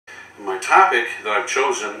my topic that I've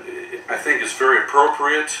chosen, I think, is very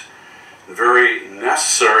appropriate, very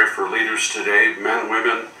necessary for leaders today, men,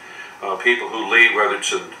 women, people who lead, whether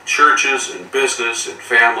it's in churches, in business, in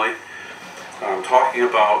family. I'm talking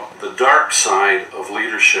about the dark side of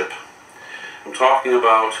leadership. I'm talking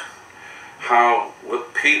about how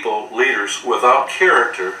people, leaders without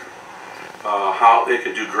character, how they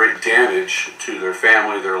can do great damage to their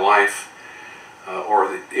family, their life,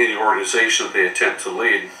 or any organization that they attempt to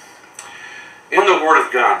lead. In the Word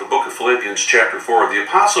of God, the book of Philippians chapter 4, the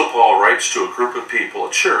Apostle Paul writes to a group of people,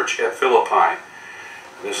 a church at Philippi.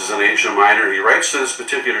 This is in Asia Minor, and he writes to this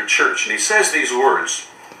particular church, and he says these words.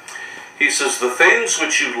 He says, "The things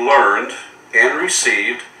which you learned and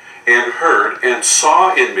received and heard and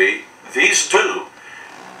saw in me, these do,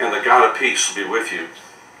 and the God of peace will be with you."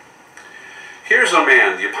 Here's a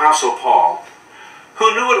man, the Apostle Paul,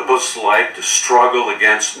 who knew what it was like to struggle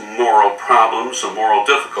against moral problems and moral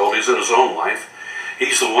difficulties in his own life.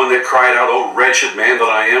 He's the one that cried out, "O wretched man that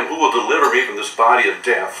I am, who will deliver me from this body of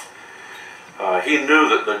death?" He knew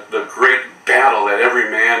that the great battle that every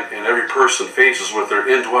man and every person faces with their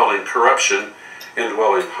indwelling corruption,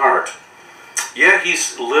 indwelling heart. Yet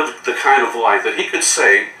he's lived the kind of life that he could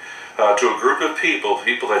say to a group of people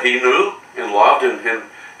that he knew and loved and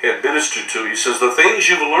had ministered to. He says, "The things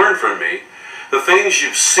you've learned from me, the things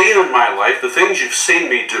you've seen in my life, the things you've seen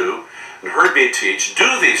me do and heard me teach,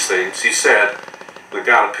 do these things," he said, "the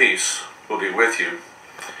God of peace will be with you."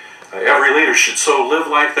 Every leader should so live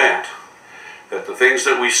like that the things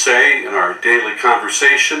that we say in our daily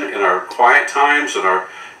conversation, in our quiet times, in our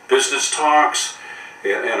business talks,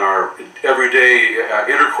 in our everyday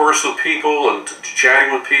intercourse with people and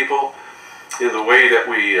chatting with people, in the way that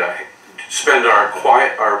we spend our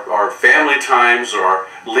our family times, or our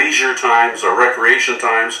leisure times, our recreation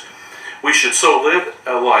times, we should so live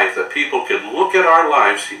a life that people can look at our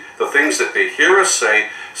lives, the things that they hear us say,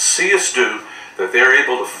 see us do, that they're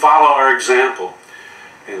able to follow our example,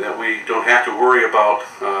 and that we don't have to worry about,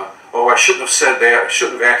 oh, I shouldn't have said that, I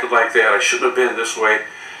shouldn't have acted like that, I shouldn't have been this way.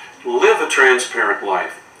 Live a transparent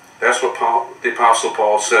life. That's what the Apostle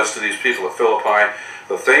Paul says to these people at Philippi.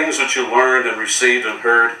 "The things that you learned and received and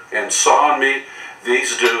heard and saw in me,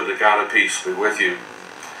 these do, the God of peace be with you."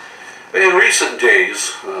 In recent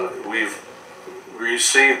days, we've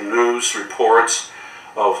received news reports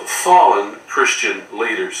of fallen Christian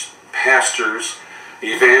leaders, pastors,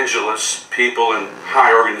 evangelists, people in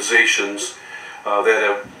high organizations that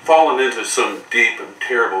have fallen into some deep and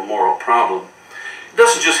terrible moral problem. It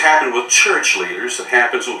doesn't just happen with church leaders, it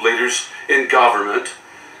happens with leaders in government.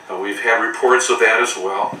 We've had reports of that as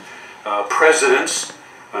well. Presidents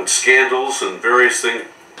on scandals and various things,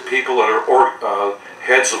 people that are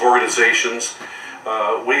heads of organizations.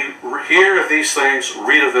 We hear of these things,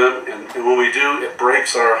 read of them, and when we do, it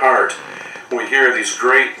breaks our heart when we hear of these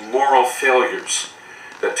great moral failures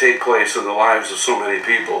that take place in the lives of so many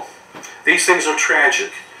people. These things are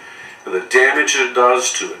tragic. And the damage it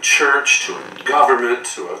does to a church, to a government,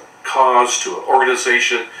 to a cause, to an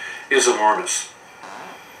organization is enormous.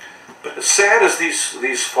 But as sad as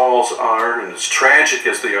these falls are, and as tragic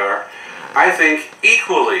as they are, I think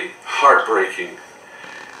equally heartbreaking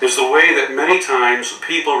is the way that many times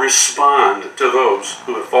people respond to those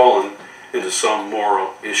who have fallen into some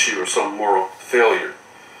moral issue or some moral failure.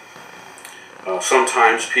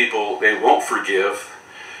 Sometimes people, they won't forgive.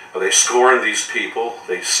 They scorn these people,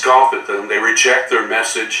 they scoff at them, they reject their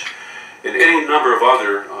message, and any number of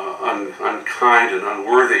other unkind and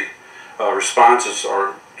unworthy responses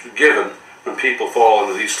are given when people fall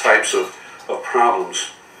into these types of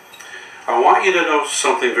problems. I want you to know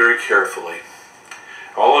something very carefully.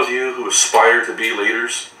 All of you who aspire to be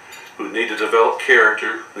leaders, who need to develop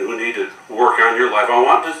character, and who need to work on your life, I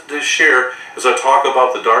want to share, as I talk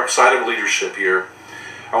about the dark side of leadership here,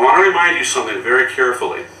 I want to remind you something very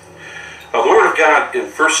carefully. The Word of God in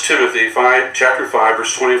 1 Timothy chapter 5,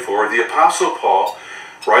 verse 24, the Apostle Paul,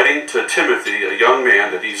 writing to Timothy, a young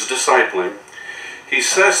man that he's discipling, he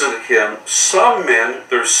says to him, "Some men,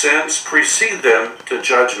 their sins precede them to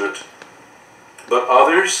judgment, but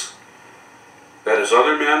others," that is,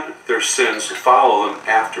 other men, "their sins follow them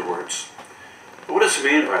afterwards." What does it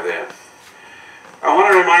mean by that? I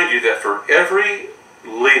want to remind you that for every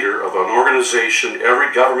leader of an organization,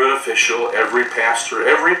 every government official, every pastor,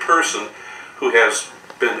 every person who has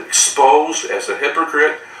been exposed as a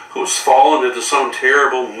hypocrite, who has fallen into some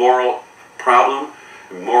terrible moral problem,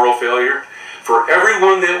 moral failure, for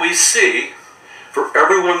everyone that we see, for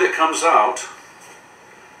everyone that comes out,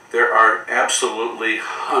 there are absolutely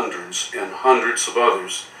hundreds and hundreds of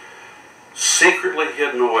others secretly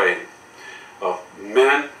hidden away, of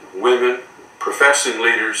men, women, professing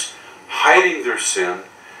leaders hiding their sin,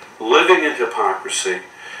 living in hypocrisy.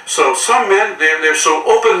 So some men, they're so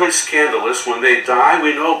openly scandalous. When they die,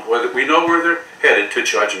 we know where they're headed, to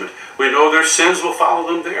judgment. We know their sins will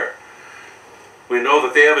follow them there. We know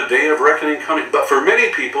that they have a day of reckoning coming. But for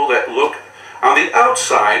many people that look on the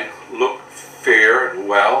outside, look fair and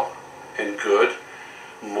well and good,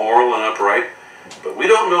 moral and upright, but we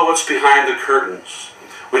don't know what's behind the curtains.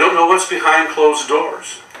 We don't know what's behind closed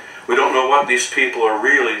doors. We don't know what these people are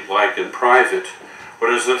really like in private.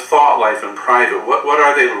 What is their thought life in private? What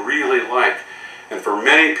are they really like? And for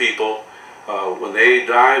many people, when they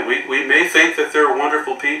die, we may think that they're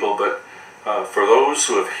wonderful people, but for those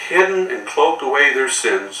who have hidden and cloaked away their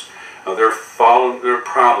sins, their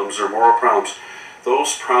problems, their moral problems,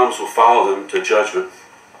 those problems will follow them to judgment.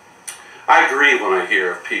 I grieve when I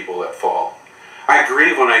hear of people that fall. I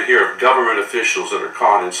grieve when I hear of government officials that are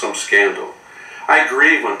caught in some scandal. I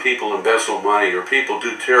grieve when people embezzle money or people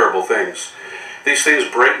do terrible things. These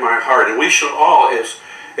things break my heart, and we should all,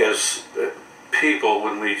 as people,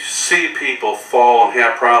 when we see people fall and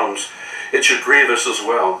have problems, it should grieve us as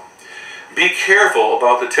well. Be careful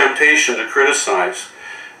about the temptation to criticize.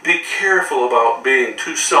 Be careful about being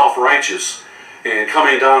too self-righteous and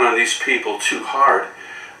coming down on these people too hard.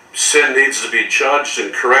 Sin needs to be judged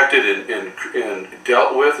and corrected and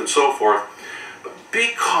dealt with and so forth. But be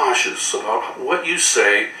cautious about what you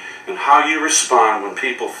say and how you respond when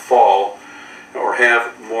people fall or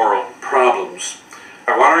have moral problems.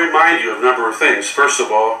 I want to remind you of a number of things. First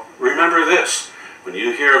of all, remember this. When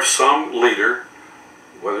you hear of some leader,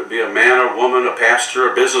 whether it be a man or woman, a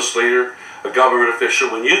pastor, a business leader, a government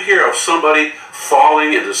official, when you hear of somebody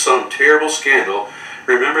falling into some terrible scandal,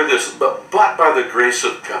 remember this, but by the grace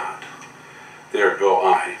of God, there go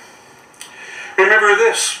I. Remember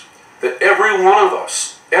this, that every one of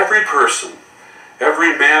us, every person,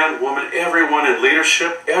 every man and woman, everyone in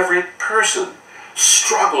leadership, every person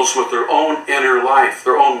struggles with their own inner life,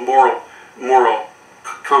 their own moral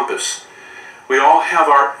compass. We all have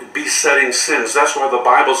our besetting sins. That's why the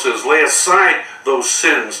Bible says, lay aside those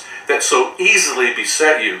sins that so easily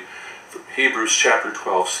beset you. Hebrews chapter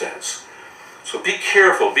 12 says. So be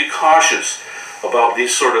careful, be cautious about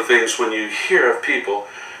these sort of things when you hear of people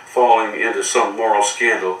falling into some moral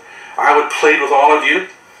scandal. I would plead with all of you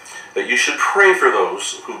that you should pray for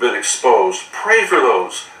those who've been exposed. Pray for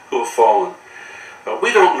those who have fallen.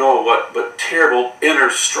 We don't know what terrible inner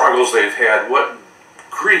struggles they've had, what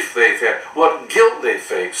grief they've had, what guilt they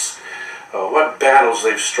face, what battles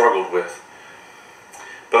they've struggled with.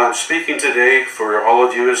 But I'm speaking today for all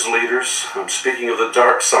of you as leaders. I'm speaking of the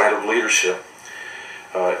dark side of leadership.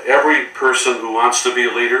 Every person who wants to be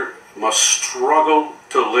a leader must struggle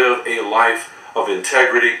to live a life of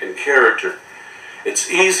integrity and character.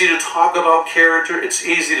 It's easy to talk about character. It's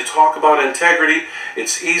easy to talk about integrity.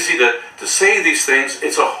 It's easy to say these things.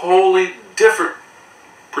 It's a wholly different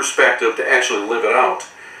perspective to actually live it out.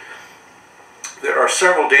 There are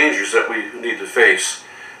several dangers that we need to face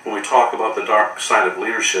when we talk about the dark side of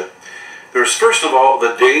leadership. There's first of all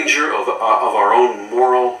the danger of our own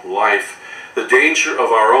moral life, the danger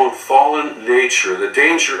of our own fallen nature, the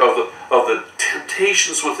danger of the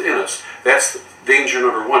temptations within us. That's danger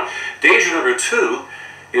number one. Danger number two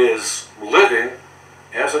is living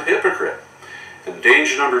as a hypocrite. And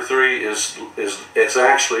danger number three is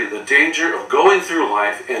actually the danger of going through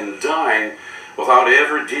life and dying without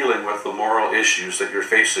ever dealing with the moral issues that you're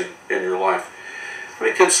facing in your life.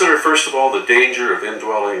 Let me consider first of all the danger of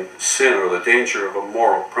indwelling sin, or the danger of a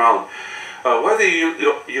moral problem. Whether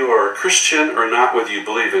you are a Christian or not, whether you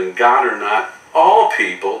believe in God or not, all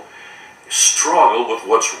people struggle with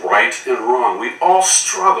what's right and wrong. We all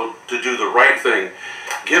struggle to do the right thing.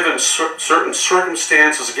 Given certain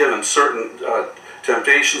circumstances, given certain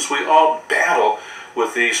temptations, we all battle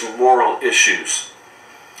with these moral issues.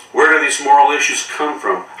 Where do these moral issues come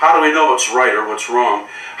from? How do we know what's right or what's wrong?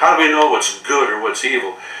 How do we know what's good or what's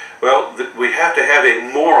evil? Well, we have to have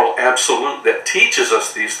a moral absolute that teaches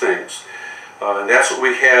us these things. And that's what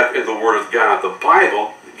we have in the Word of God. The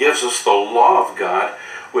Bible gives us the law of God,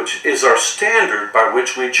 which is our standard by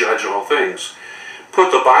which we judge all things.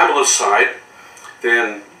 Put the Bible aside,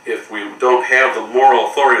 then if we don't have the moral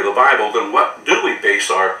authority of the Bible, then what do we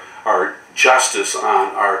base our justice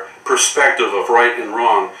on, our perspective of right and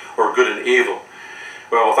wrong, or good and evil?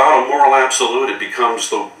 Well, without a moral absolute, it becomes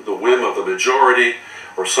the whim of the majority,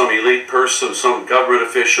 or some elite person, some government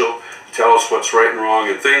official, tell us what's right and wrong,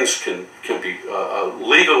 and things can be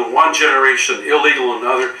legal in one generation, illegal in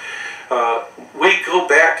another. We go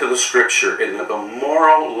back to the Scripture, and the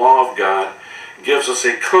moral law of God gives us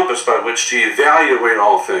a compass by which to evaluate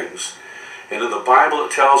all things. And in the Bible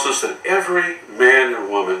it tells us that every man and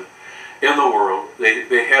woman, in the world.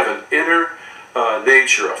 They have an inner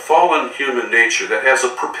nature, a fallen human nature that has a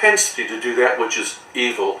propensity to do that which is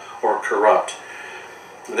evil or corrupt.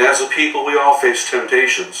 And as a people, we all face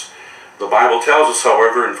temptations. The Bible tells us,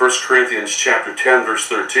 however, in 1 Corinthians chapter 10, verse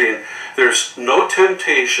 13, there's no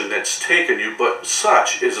temptation that's taken you, but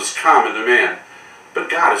such is common to man.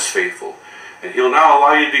 But God is faithful, and He'll not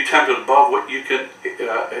allow you to be tempted above what you can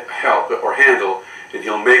help or handle, and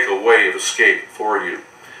He'll make a way of escape for you.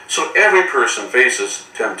 So every person faces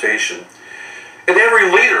temptation. And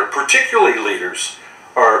every leader, particularly leaders,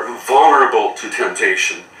 are vulnerable to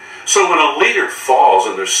temptation. So when a leader falls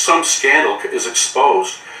and there's some scandal is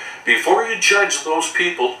exposed, before you judge those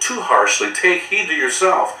people too harshly, take heed to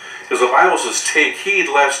yourself. Because the Bible says, take heed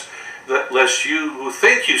lest you who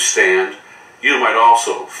think you stand, you might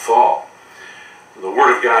also fall. The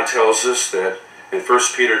Word of God tells us that in 1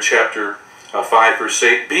 Peter chapter 5, verse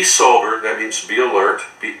 8, be sober, that means be alert,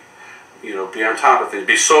 be on top of things,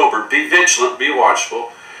 be sober, be vigilant, be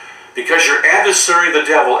watchful, because your adversary the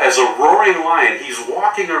devil, as a roaring lion, he's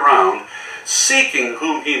walking around seeking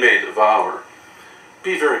whom he may devour.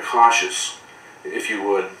 Be very cautious, if you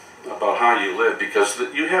would, about how you live, because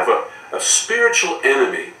you have a spiritual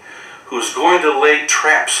enemy who's going to lay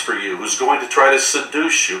traps for you, who's going to try to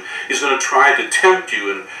seduce you. He's going to try to tempt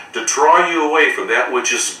you and to draw you away from that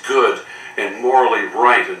which is good and morally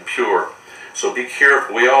right and pure. So be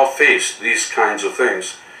careful. We all face these kinds of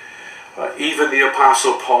things. Even the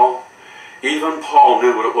Apostle Paul, even Paul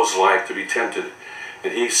knew what it was like to be tempted.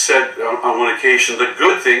 And he said on one occasion, the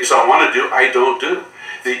good things I want to do, I don't do.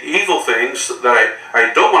 The evil things that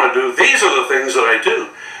I don't want to do, these are the things that I do.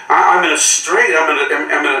 I'm in a strait, I'm in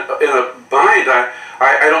a bind,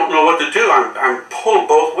 I don't know what to do. I'm pulled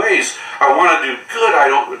both ways. I want to do good, I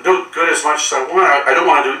don't do good as much as I want. I don't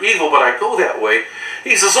want to do evil, but I go that way.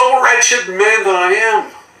 He says, oh wretched man that I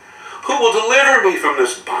am, who will deliver me from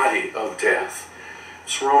this body of death?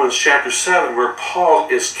 It's Romans chapter 7 where Paul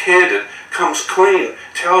is candid, comes clean,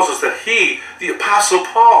 tells us that he, the Apostle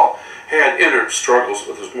Paul, had inner struggles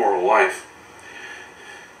with his moral life.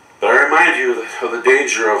 But I remind you of the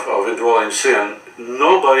danger of indwelling sin.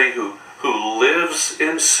 Nobody who lives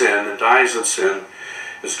in sin and dies in sin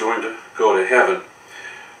is going to go to heaven.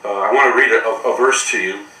 I want to read a verse to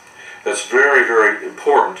you that's very, very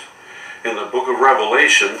important. In the book of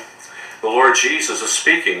Revelation, the Lord Jesus is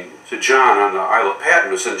speaking to John on the Isle of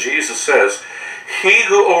Patmos, and Jesus says, he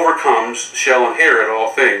who overcomes shall inherit all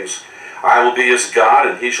things. I will be his God,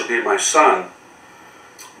 and he shall be my son.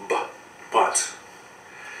 But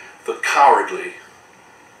the cowardly,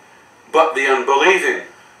 but the unbelieving,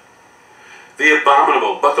 the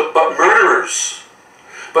abominable, but murderers,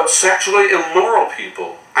 but sexually immoral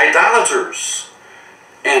people, idolaters,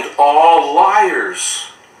 and all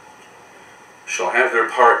liars shall have their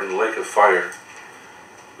part in the lake of fire,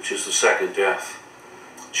 which is the second death.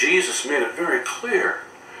 Jesus made it very clear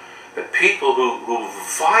that people who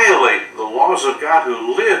violate the laws of God,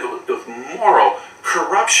 who live with moral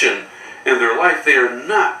corruption in their life, they are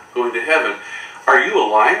not going to heaven. Are you a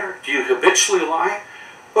liar? Do you habitually lie?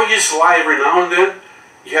 Well, you just lie every now and then.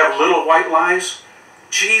 You have little white lies.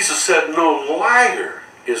 Jesus said no liar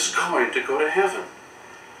is going to go to heaven.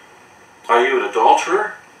 Are you an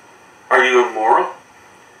adulterer? Are you immoral?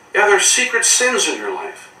 Yeah, there are secret sins in your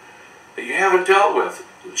life that you haven't dealt with.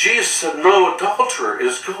 Jesus said no adulterer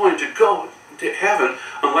is going to go to heaven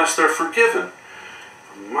unless they're forgiven.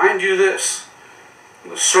 Mind you this,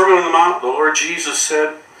 in the Sermon on the Mount, the Lord Jesus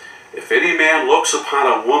said, if any man looks upon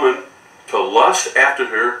a woman to lust after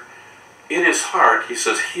her in his heart, he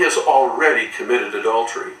says, he has already committed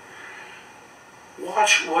adultery.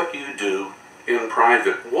 Watch what you do in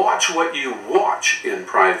private. Watch what you watch in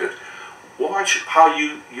private. Watch how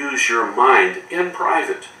you use your mind in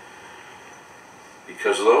private.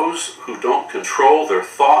 Because those who don't control their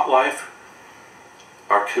thought life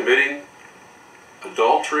are committing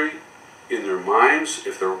adultery in their minds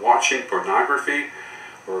if they're watching pornography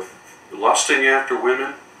or lusting after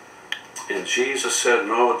women. And Jesus said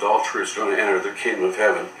no adulterer is going to enter the kingdom of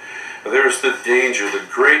heaven. There's the danger, the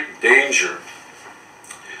great danger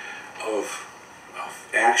of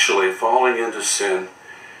actually falling into sin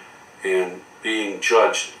and being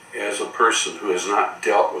judged as a person who has not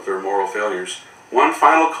dealt with their moral failures. One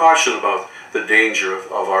final caution about the danger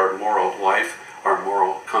of our moral life, our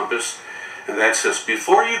moral compass, and that's this.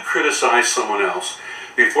 Before you criticize someone else,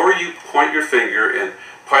 before you point your finger and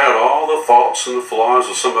point out all the faults and the flaws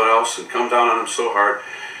of somebody else and come down on them so hard,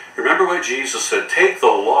 remember what Jesus said. Take the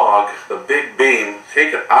log, the big beam,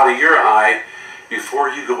 take it out of your eye before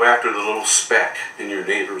you go after the little speck in your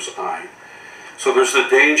neighbor's eye. So there's the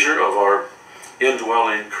danger of our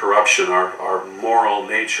indwelling corruption, our moral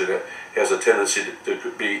nature that has a tendency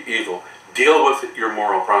to be evil. Deal with your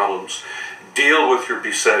moral problems. Deal with your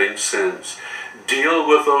besetting sins. Deal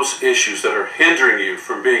with those issues that are hindering you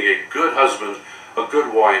from being a good husband, a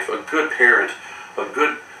good wife, a good parent, a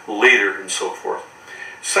good leader, and so forth.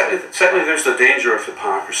 Secondly, there's the danger of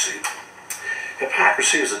hypocrisy.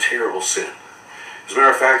 Hypocrisy is a terrible sin. As a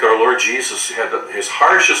matter of fact, our Lord Jesus had his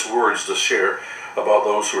harshest words to share about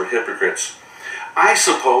those who are hypocrites. I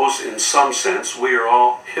suppose, in some sense, we are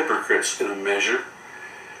all hypocrites in a measure.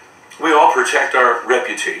 We all protect our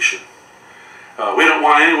reputation. We don't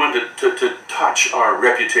want anyone to touch our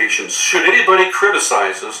reputations. Should anybody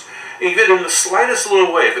criticize us, even in the slightest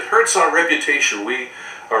little way, if it hurts our reputation, we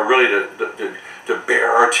are really to bare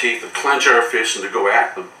our teeth, to clench our fists, and to go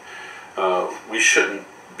at them. We shouldn't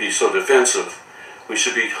be so defensive. We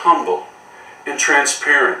should be humble and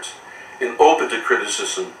transparent and open to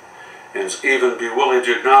criticism, and even be willing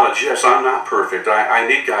to acknowledge, yes, I'm not perfect. I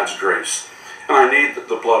need God's grace, and I need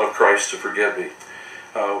the blood of Christ to forgive me.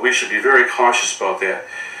 We should be very cautious about that.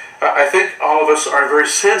 I think all of us are very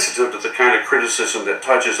sensitive to the kind of criticism that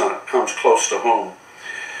comes close to home.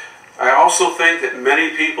 I also think that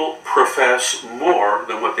many people profess more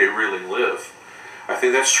than what they really live. I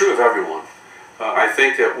think that's true of everyone. I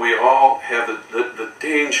think that we all have the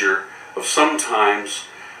danger of sometimes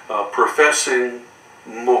professing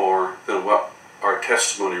more than what our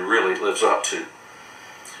testimony really lives up to.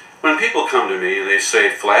 When people come to me and they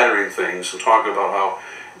say flattering things and talk about how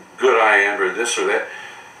good I am or this or that,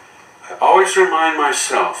 I always remind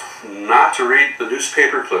myself not to read the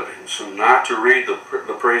newspaper clippings and not to read the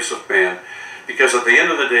praise of man, because at the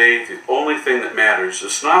end of the day, the only thing that matters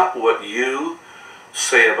is not what you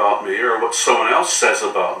say about me or what someone else says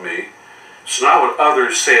about me. It's not what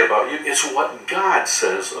others say about you. It's what God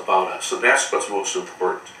says about us, and that's what's most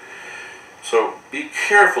important. So be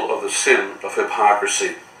careful of the sin of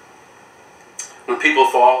hypocrisy. When people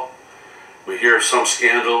fall, we hear of some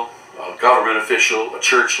scandal, a government official, a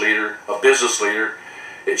church leader, a business leader,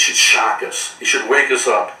 it should shock us. It should wake us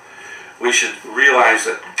up. We should realize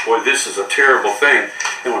that, boy, this is a terrible thing.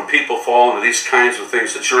 And when people fall into these kinds of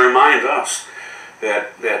things, it should remind us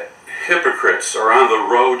that hypocrites are on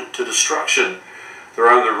the road to destruction.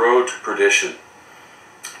 They're on the road to perdition.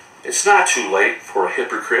 It's not too late for a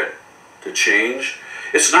hypocrite to change.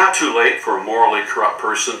 It's not too late for a morally corrupt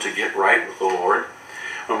person to get right with the Lord.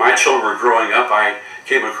 When my children were growing up, I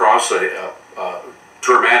came across a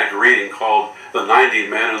dramatic reading called The 90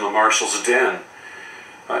 Men in the Marshal's Den.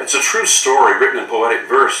 It's a true story written in poetic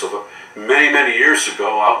verse of many, many years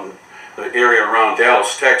ago out in the area around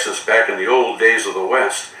Dallas, Texas, back in the old days of the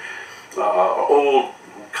West. An old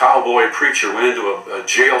cowboy preacher went into a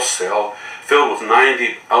jail cell filled with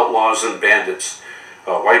 90 outlaws and bandits.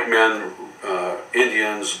 White men,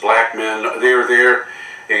 Indians, black men, they were there,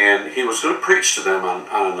 and he was going to preach to them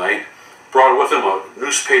on a night. Brought with him a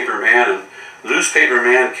newspaper man, and the newspaper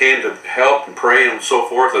man came to help and pray and so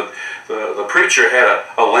forth. And the preacher had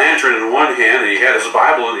a lantern in one hand, and he had his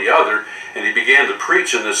Bible in the other, and he began to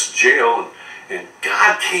preach in this jail, and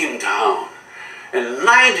God came down, and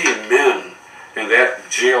 90 men in that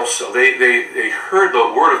jail cell, they heard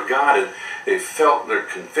the word of God, and they felt their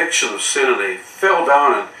conviction of sin, and they fell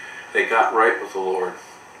down and they got right with the Lord.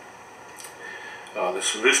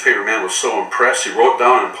 This newspaper man was so impressed, he wrote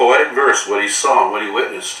down in poetic verse what he saw and what he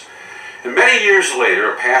witnessed. And many years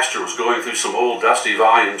later, a pastor was going through some old dusty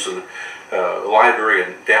volumes in the library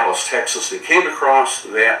in Dallas, Texas, and he came across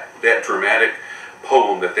that dramatic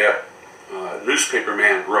poem that newspaper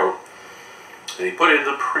man wrote. And he put it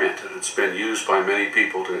into print, and it's been used by many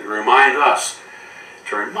people to remind us,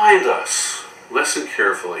 listen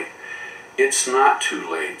carefully, it's not too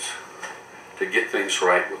late to get things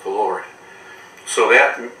right with the Lord. So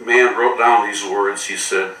that man wrote down these words. He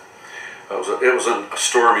said, it was a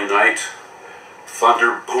stormy night,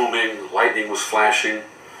 thunder booming, lightning was flashing.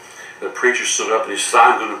 The preacher stood up and he said,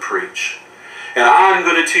 I'm going to preach. And I'm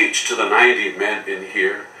going to teach to the 90 men in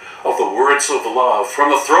here of the words of love from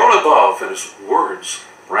the throne above. And his words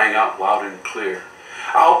rang out loud and clear.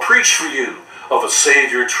 I'll preach for you of a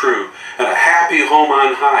Savior true and a happy home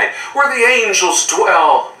on high, where the angels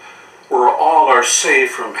dwell, where all are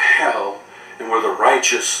saved from hell, and where the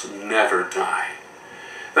righteous never die.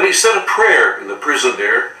 Then he said a prayer in the prison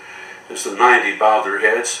there, as the 90 bowed their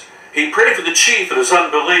heads. He prayed for the chief and his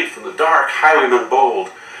unbelief, and the dark highwaymen bold,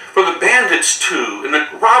 for the bandits too, and the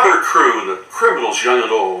robber crew, and the criminals young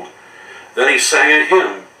and old. Then he sang a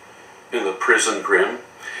hymn in the prison grim.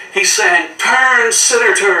 He sang, turn,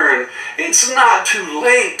 sinner, turn, it's not too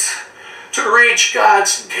late to reach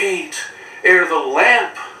God's gate ere the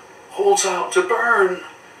lamp holds out to burn.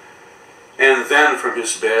 And then from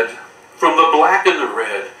his bed, from the black and the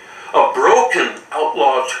red, a broken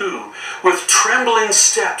outlaw too, with trembling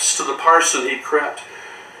steps to the parson he crept.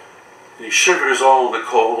 And he shivers all in the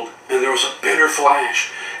cold, and there was a bitter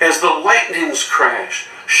flash, as the lightning's crash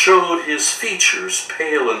showed his features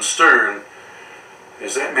pale and stern.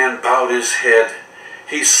 As that man bowed his head,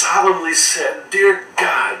 he solemnly said, dear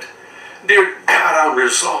God, I'm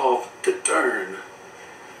resolved to turn.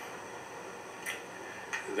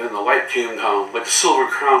 And then the light came down like a silver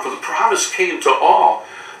crown, for the promise came to all.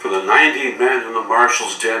 For the 90 men in the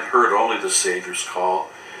marshal's den heard only the Savior's call.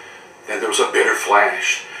 Then there was a bitter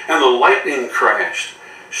flash, and the lightning crashed,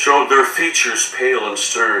 showed their features pale and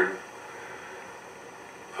stern.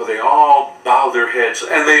 For they all bowed their heads,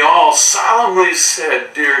 and they all solemnly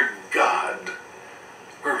said, dear God,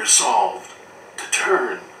 we're resolved to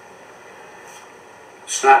turn.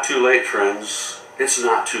 It's not too late, friends. It's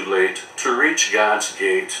not too late to reach God's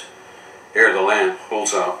gate ere the lamp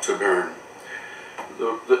holds out to burn.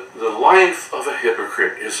 The life of a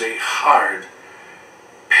hypocrite is a hard,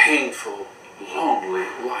 painful, lonely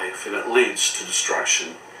life, and it leads to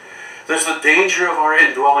destruction. There's the danger of our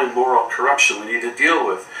indwelling moral corruption we need to deal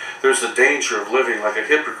with. There's the danger of living like a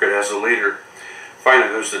hypocrite as a leader.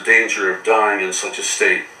 Finally, there's the danger of dying in such a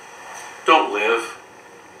state. Don't live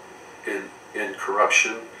in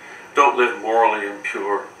corruption. Don't live morally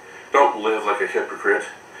impure. Don't live like a hypocrite.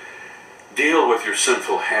 Deal with your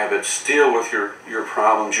sinful habits. Deal with your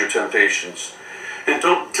problems, your temptations. And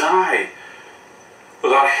don't die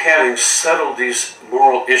without having settled these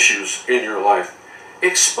moral issues in your life.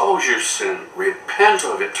 Expose your sin. Repent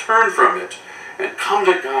of it. Turn from it. And come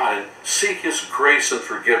to God and seek His grace and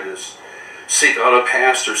forgiveness. Seek out a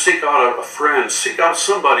pastor. Seek out a friend. Seek out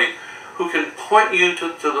somebody who can point you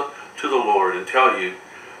to the Lord and tell you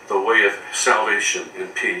the way of salvation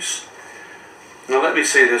and peace. Now let me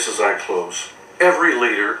say this as I close. Every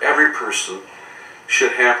leader, every person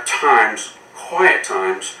should have times, quiet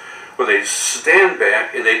times, where they stand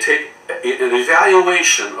back and they take an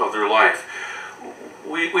evaluation of their life.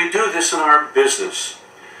 We do this in our business.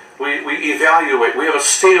 We evaluate. We have a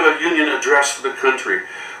State of the Union address for the country.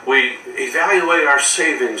 We evaluate our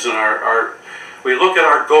savings and we look at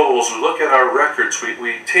our goals. We look at our records.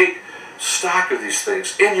 We take stock of these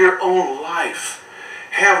things. In your own life,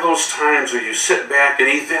 have those times where you sit back and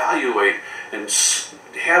evaluate and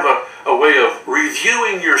have a way of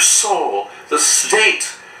reviewing your soul, the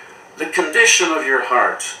state, the condition of your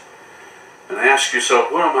heart, and ask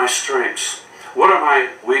yourself, what are my strengths? What are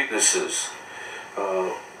my weaknesses?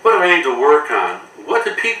 What do I need to work on? What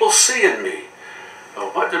do people see in me?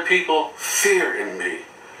 What do people fear in me?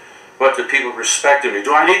 What do people respect in me?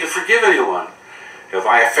 Do I need to forgive anyone? Have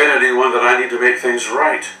I offended anyone that I need to make things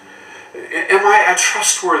right? Am I a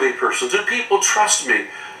trustworthy person? Do people trust me?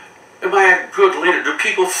 Am I a good leader? Do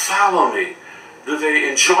people follow me? Do they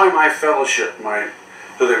enjoy my fellowship?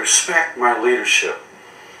 Do they respect my leadership?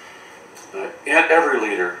 And every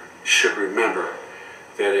leader should remember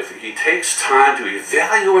that if he takes time to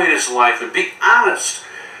evaluate his life and be honest,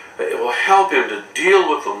 it will help him to deal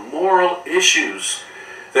with the moral issues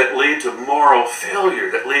that lead to moral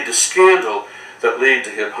failure, that lead to scandal, that lead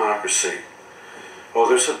to hypocrisy. Oh,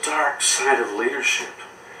 there's a dark side of leadership.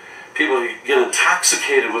 People get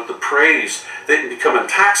intoxicated with the praise. They can become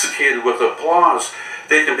intoxicated with applause.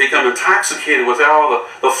 They can become intoxicated with all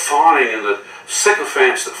the fawning and the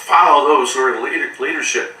sycophants that follow those who are in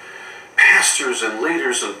leadership. Pastors and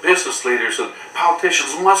leaders and business leaders and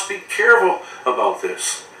politicians must be careful about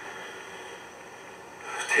this.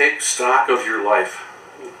 Take stock of your life,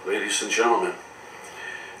 ladies and gentlemen.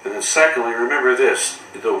 And then secondly, remember this.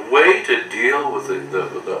 The way to deal with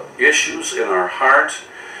the issues in our heart,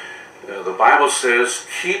 the Bible says,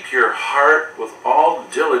 keep your heart with all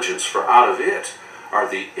diligence, for out of it are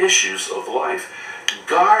the issues of life.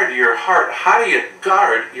 Guard your heart. How do you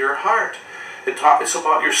guard your heart? It's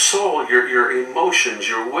about your soul, your emotions,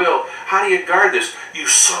 your will. How do you guard this? You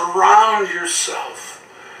surround yourself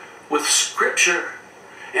with Scripture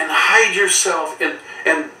and hide yourself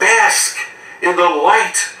and bask in the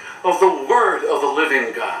light of the Word of the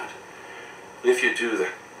living God. If you do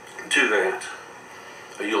that,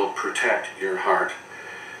 you'll protect your heart.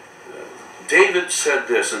 David said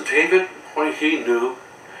this, and David, when he knew,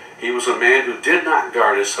 he was a man who did not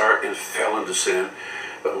guard his heart and fell into sin.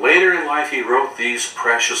 But later in life he wrote these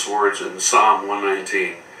precious words in Psalm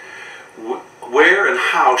 119. Where and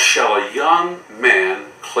how shall a young man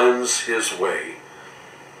cleanse his way?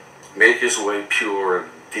 Make his way pure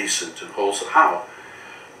and decent and wholesome. How?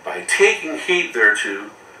 By taking heed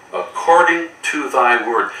thereto according to thy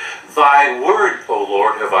word. Thy word, O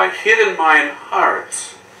Lord, have I hid in mine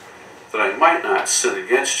heart, that I might not sin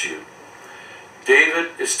against you.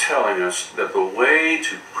 David is telling us that the way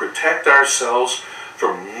to protect ourselves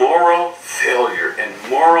from moral failure and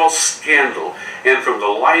moral scandal and from the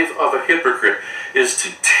life of a hypocrite is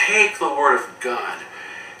to take the word of God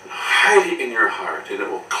and hide it in your heart, and it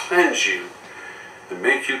will cleanse you and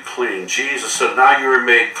make you clean. Jesus said, now you are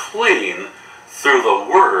made clean through the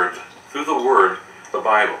word, the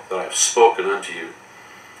Bible, that I have spoken unto you.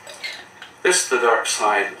 This is the dark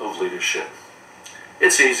side of leadership.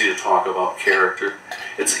 It's easy to talk about character.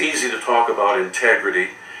 It's easy to talk about integrity.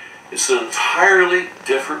 It's an entirely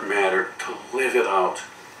different matter to live it out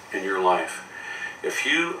in your life. If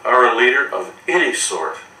you are a leader of any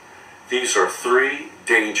sort, these are three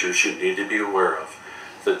dangers you need to be aware of.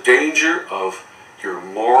 The danger of your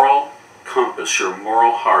moral compass, your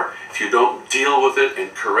moral heart. If you don't deal with it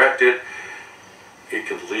and correct it, it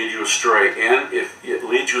can lead you astray. And if it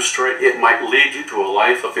leads you astray, it might lead you to a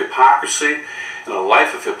life of hypocrisy. And a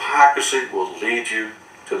life of hypocrisy will lead you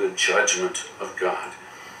to the judgment of God.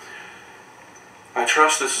 I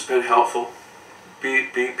trust this has been helpful. Be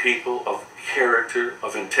people of character,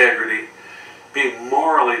 of integrity. Be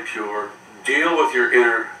morally pure. Deal with your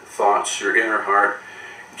inner thoughts, your inner heart.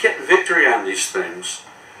 Get victory on these things.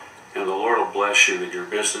 And the Lord will bless you in your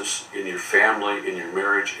business, in your family, in your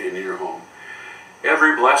marriage, and in your home.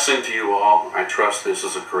 Every blessing to you all. I trust this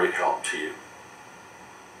is a great help to you.